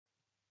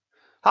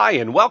Hi,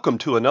 and welcome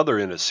to another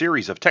in a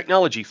series of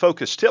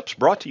technology-focused tips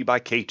brought to you by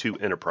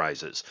K2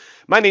 Enterprises.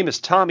 My name is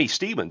Tommy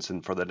Stevens,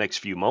 and for the next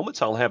few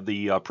moments, I'll have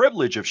the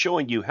privilege of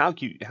showing you how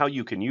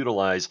you can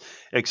utilize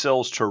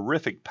Excel's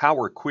terrific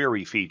Power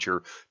Query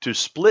feature to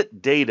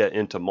split data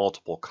into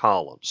multiple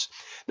columns.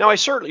 Now, I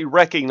certainly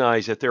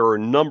recognize that there are a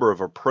number of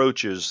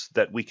approaches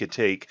that we could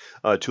take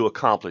to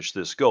accomplish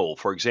this goal.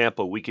 For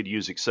example, we could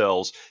use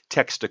Excel's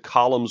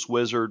text-to-columns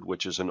wizard,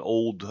 which is an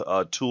old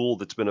tool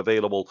that's been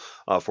available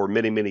for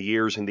many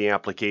years in the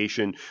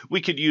application.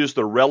 We could use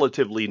the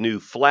relatively new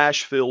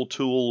Flash Fill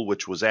tool,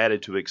 which was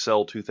added to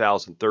Excel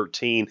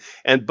 2013,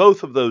 and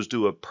both of those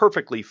do a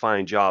perfectly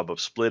fine job of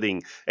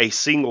splitting a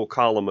single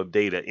column of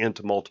data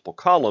into multiple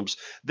columns.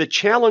 The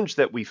challenge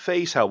that we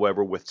face,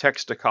 however, with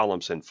text to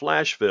columns and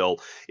Flash Fill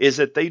is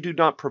that they do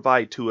not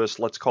provide to us,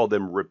 let's call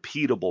them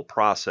repeatable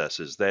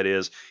processes. That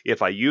is,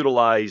 if I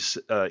utilize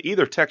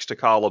either text to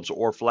columns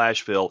or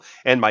Flash Fill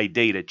and my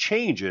data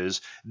changes,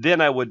 then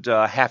I would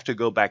have to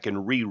go back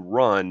and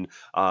rerun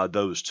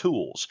those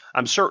tools.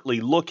 I'm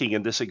certainly looking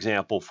in this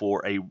example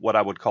for what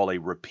I would call a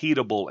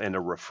repeatable and a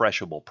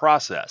refreshable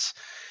process.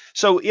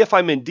 So if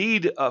I'm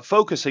indeed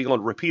focusing on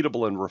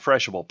repeatable and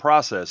refreshable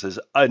processes,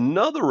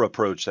 another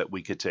approach that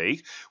we could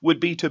take would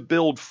be to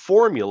build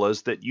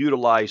formulas that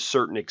utilize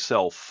certain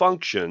Excel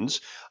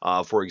functions,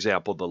 for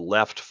example, the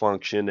left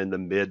function and the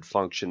mid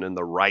function and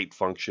the right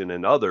function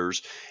and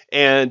others.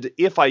 And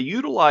if I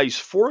utilize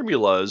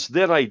formulas,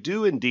 then I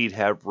do indeed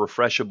have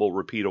refreshable,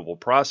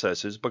 repeatable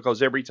processes,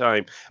 because every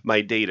time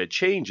my data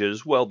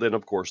changes, well, then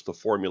of course the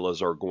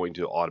formulas are going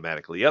to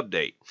automatically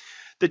update.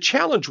 The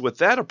challenge with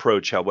that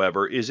approach,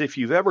 however, is if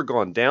you've ever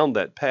gone down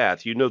that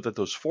path, you know that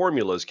those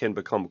formulas can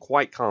become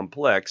quite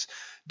complex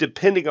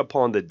depending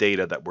upon the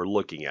data that we're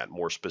looking at.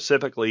 More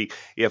specifically,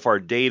 if our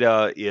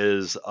data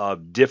is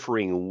of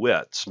differing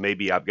widths,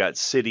 maybe I've got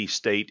city,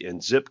 state,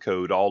 and zip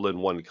code all in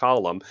one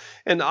column,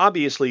 and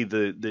obviously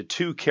the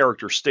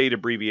two-character state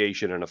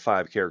abbreviation and a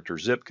five-character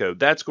zip code,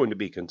 that's going to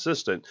be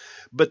consistent,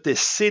 but the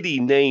city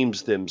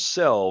names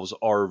themselves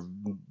are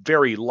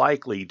very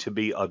likely to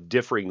be of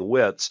differing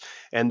widths,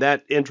 and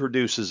that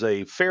introduces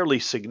a fairly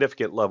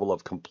significant level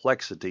of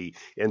complexity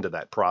into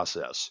that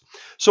process.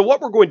 So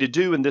what we're going to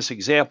do in this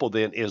example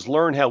then is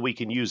learn how we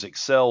can use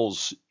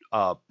Excel's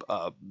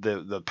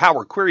the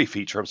Power Query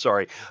feature,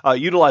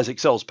 utilize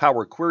Excel's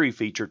Power Query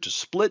feature to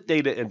split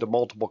data into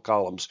multiple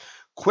columns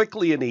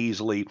quickly and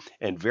easily,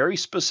 and very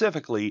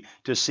specifically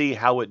to see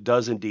how it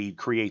does indeed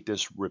create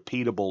this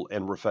repeatable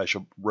and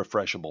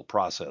refreshable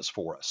process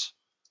for us.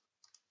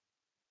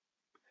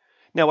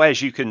 Now,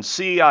 as you can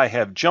see, I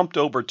have jumped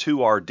over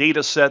to our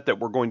data set that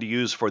we're going to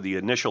use for the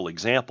initial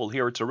example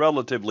here. It's a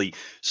relatively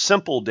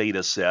simple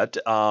data set.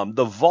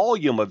 The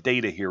volume of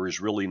data here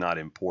is really not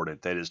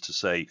important. That is to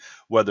say,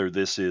 whether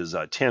this is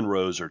 10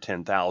 rows or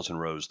 10,000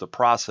 rows, the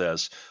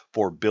process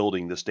for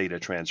building this data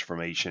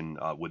transformation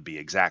would be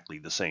exactly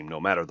the same, no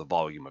matter the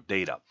volume of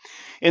data.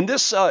 In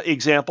this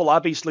example,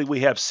 obviously, we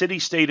have city,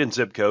 state, and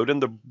zip code,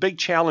 and the big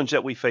challenge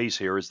that we face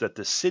here is that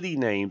the city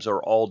names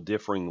are all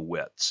differing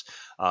widths.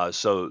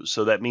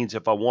 So that means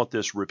if I want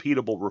this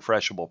repeatable,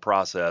 refreshable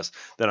process,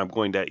 then I'm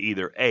going to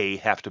either A,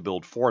 have to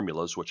build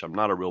formulas, which I'm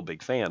not a real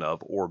big fan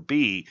of, or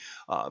B,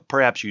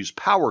 perhaps use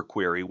Power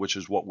Query, which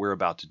is what we're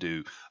about to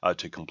do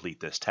to complete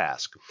this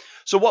task.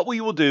 So what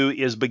we will do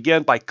is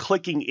begin by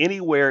clicking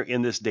anywhere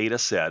in this data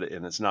set,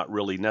 and it's not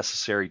really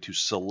necessary to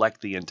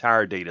select the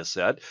entire data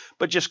set,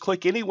 but just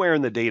click anywhere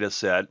in the data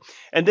set,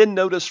 and then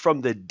notice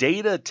from the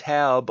Data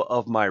tab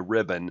of my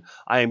ribbon,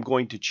 I am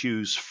going to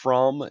choose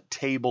From,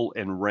 Table,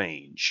 and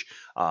Range.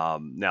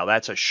 Now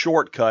that's a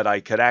shortcut. I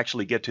could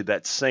actually get to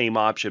that same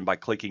option by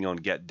clicking on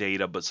Get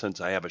Data, but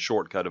since I have a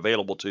shortcut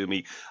available to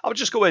me, I'll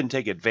just go ahead and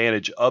take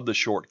advantage of the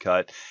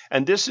shortcut.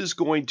 And this is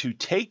going to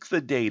take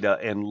the data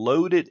and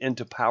load it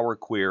into Power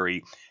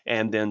Query,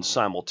 and then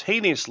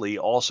simultaneously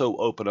also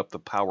open up the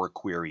Power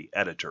Query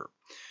editor.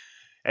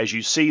 As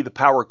you see, the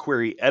Power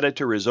Query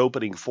editor is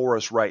opening for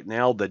us right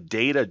now. The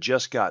data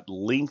just got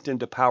linked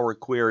into Power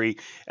Query,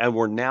 and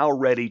we're now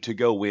ready to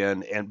go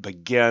in and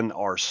begin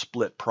our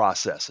split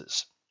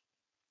processes.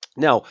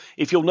 Now,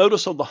 if you'll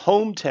notice on the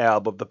Home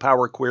tab of the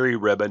Power Query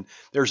ribbon,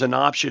 there's an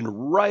option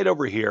right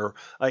over here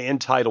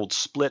entitled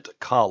Split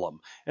Column,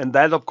 and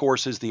that, of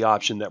course, is the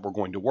option that we're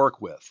going to work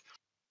with.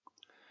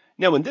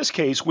 Now, in this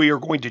case, we are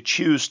going to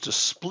choose to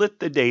split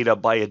the data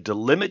by a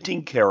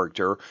delimiting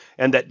character,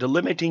 and that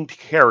delimiting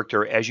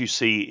character, as you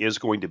see, is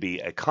going to be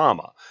a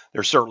comma.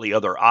 There's certainly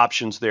other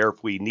options there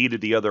if we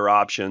needed the other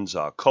options,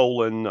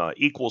 colon,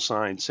 equal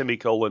sign,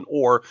 semicolon,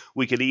 or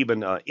we could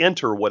even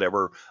enter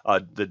whatever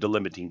the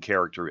delimiting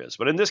character is.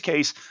 But in this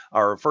case,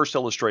 our first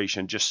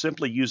illustration, just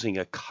simply using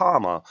a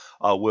comma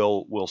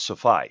will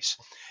suffice.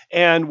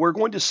 And we're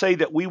going to say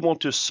that we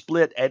want to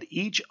split at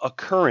each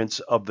occurrence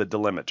of the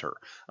delimiter.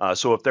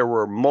 So if there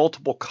were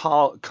multiple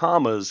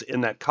commas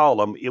in that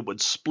column, it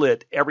would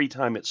split every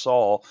time it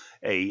saw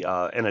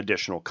an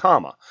additional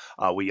comma.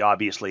 We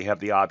obviously have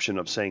the option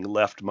of saying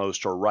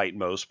leftmost or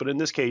rightmost, but in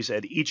this case,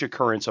 at each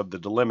occurrence of the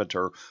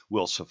delimiter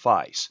will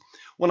suffice.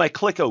 When I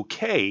click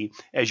OK,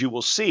 as you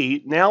will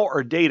see, now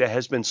our data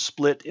has been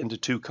split into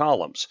two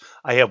columns.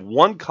 I have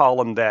one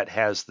column that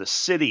has the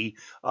city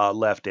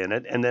left in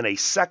it, and then a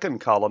second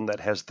column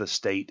that has the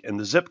state and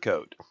the zip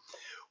code.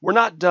 We're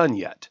not done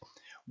yet.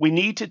 We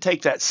need to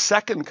take that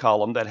second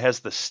column that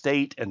has the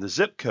state and the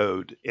zip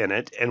code in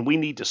it, and we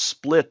need to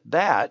split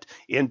that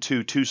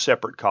into two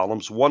separate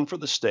columns, one for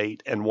the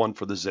state and one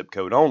for the zip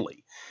code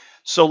only.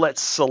 So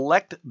let's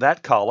select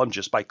that column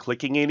just by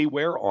clicking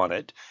anywhere on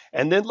it,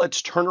 and then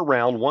let's turn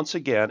around once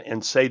again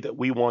and say that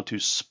we want to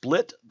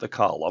split the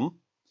column,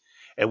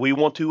 and we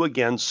want to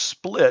again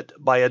split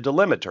by a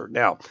delimiter.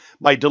 Now,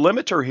 my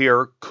delimiter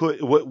here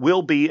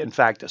will be in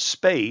fact a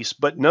space,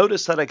 but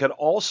notice that I could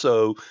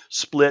also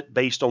split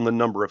based on the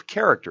number of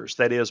characters.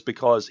 That is,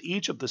 because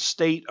each of the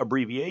state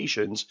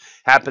abbreviations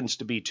happens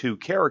to be 2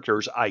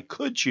 characters, I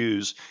could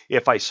choose,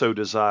 if I so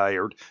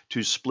desired,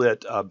 to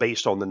split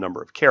based on the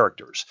number of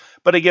characters.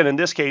 But again, in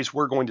this case,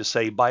 we're going to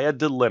say by a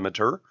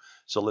delimiter.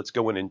 So let's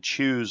go in and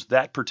choose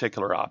that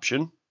particular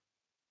option.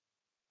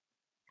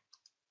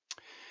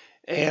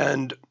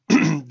 And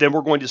then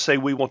we're going to say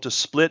we want to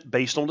split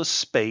based on the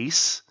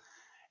space,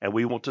 and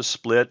we want to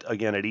split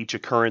again at each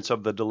occurrence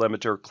of the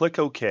delimiter. Click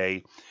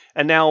OK.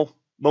 And now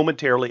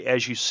momentarily,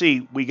 as you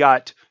see, we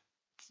got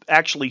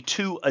actually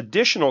 2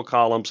 additional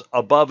columns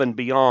above and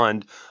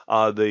beyond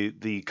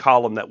the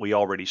column that we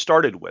already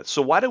started with.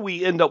 So why do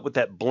we end up with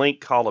that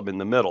blank column in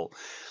the middle?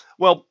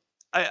 Well,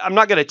 I'm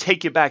not going to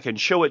take you back and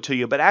show it to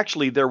you, but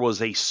actually there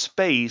was a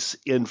space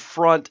in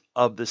front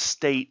of the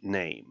state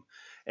name.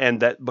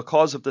 And that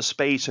because of the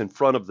space in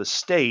front of the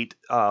state,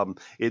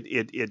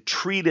 it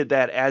treated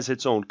that as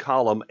its own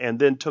column and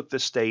then took the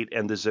state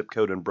and the zip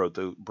code and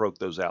broke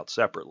those out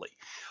separately.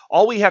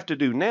 All we have to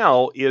do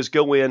now is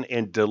go in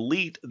and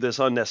delete this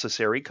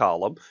unnecessary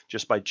column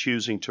just by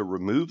choosing to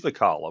remove the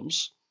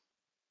columns.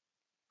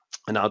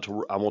 And I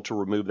want to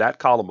remove that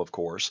column, of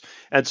course.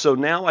 And so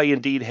now I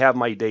indeed have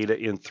my data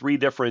in three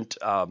different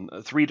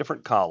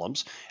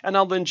columns. And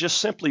I'll then just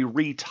simply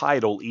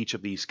retitle each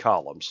of these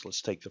columns.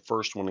 Let's take the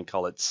first one and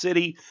call it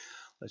city.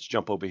 Let's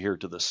jump over here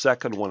to the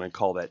second one and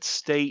call that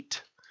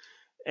state.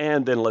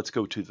 And then let's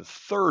go to the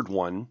third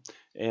one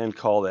and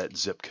call that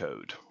zip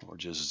code, or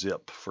just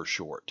zip for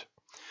short.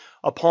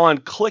 Upon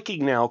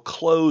clicking now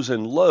close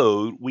and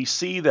load, we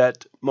see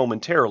that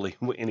momentarily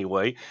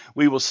anyway,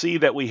 we will see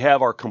that we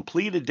have our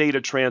completed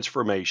data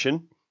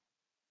transformation.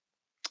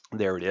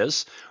 There it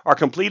is. Our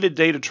completed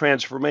data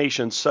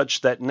transformation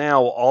such that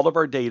now all of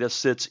our data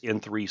sits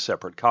in 3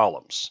 separate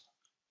columns.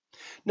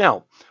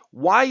 Now,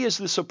 why is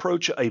this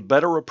approach a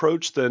better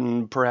approach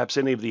than perhaps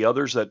any of the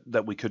others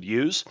that we could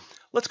use?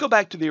 Let's go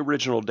back to the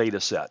original data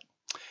set.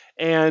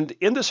 And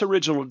in this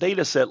original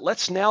data set,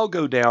 let's now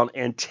go down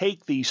and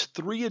take these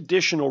 3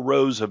 additional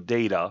rows of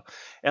data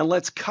and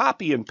let's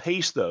copy and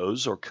paste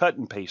those, or cut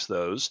and paste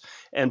those,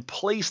 and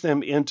place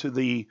them into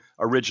the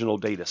original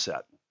data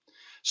set.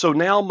 So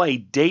now my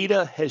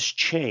data has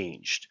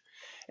changed.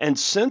 And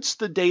since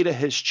the data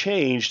has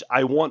changed,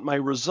 I want my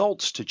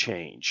results to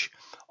change.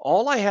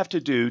 All I have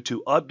to do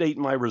to update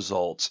my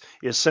results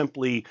is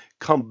simply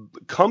come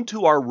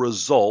to our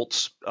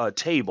results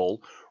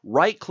table,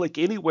 right-click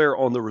anywhere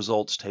on the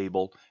results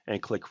table,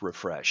 and click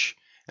refresh.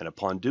 And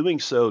upon doing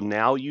so,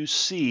 now you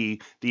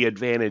see the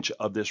advantage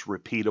of this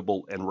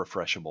repeatable and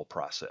refreshable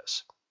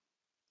process.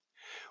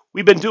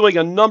 We've been doing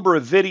a number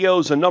of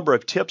videos, a number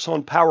of tips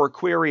on Power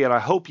Query, and I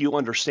hope you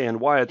understand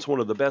why it's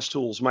one of the best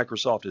tools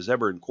Microsoft has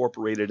ever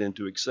incorporated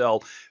into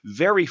Excel.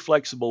 Very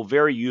flexible,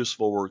 very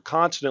useful. We're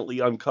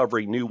constantly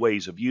uncovering new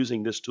ways of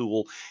using this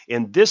tool.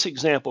 In this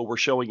example, we're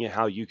showing you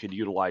how you can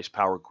utilize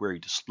Power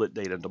Query to split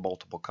data into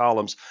multiple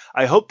columns.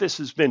 I hope this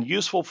has been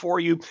useful for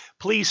you.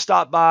 Please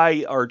stop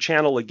by our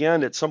channel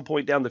again at some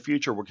point down the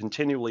future. We're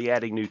continually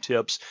adding new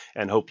tips,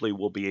 and hopefully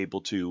we'll be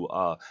able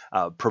to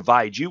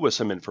provide you with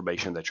some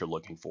information that you're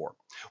looking for.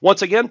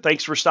 Once again,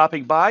 thanks for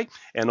stopping by,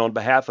 and on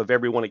behalf of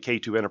everyone at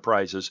K2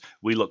 Enterprises,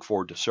 we look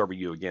forward to serving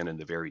you again in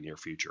the very near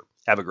future.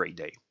 Have a great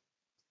day.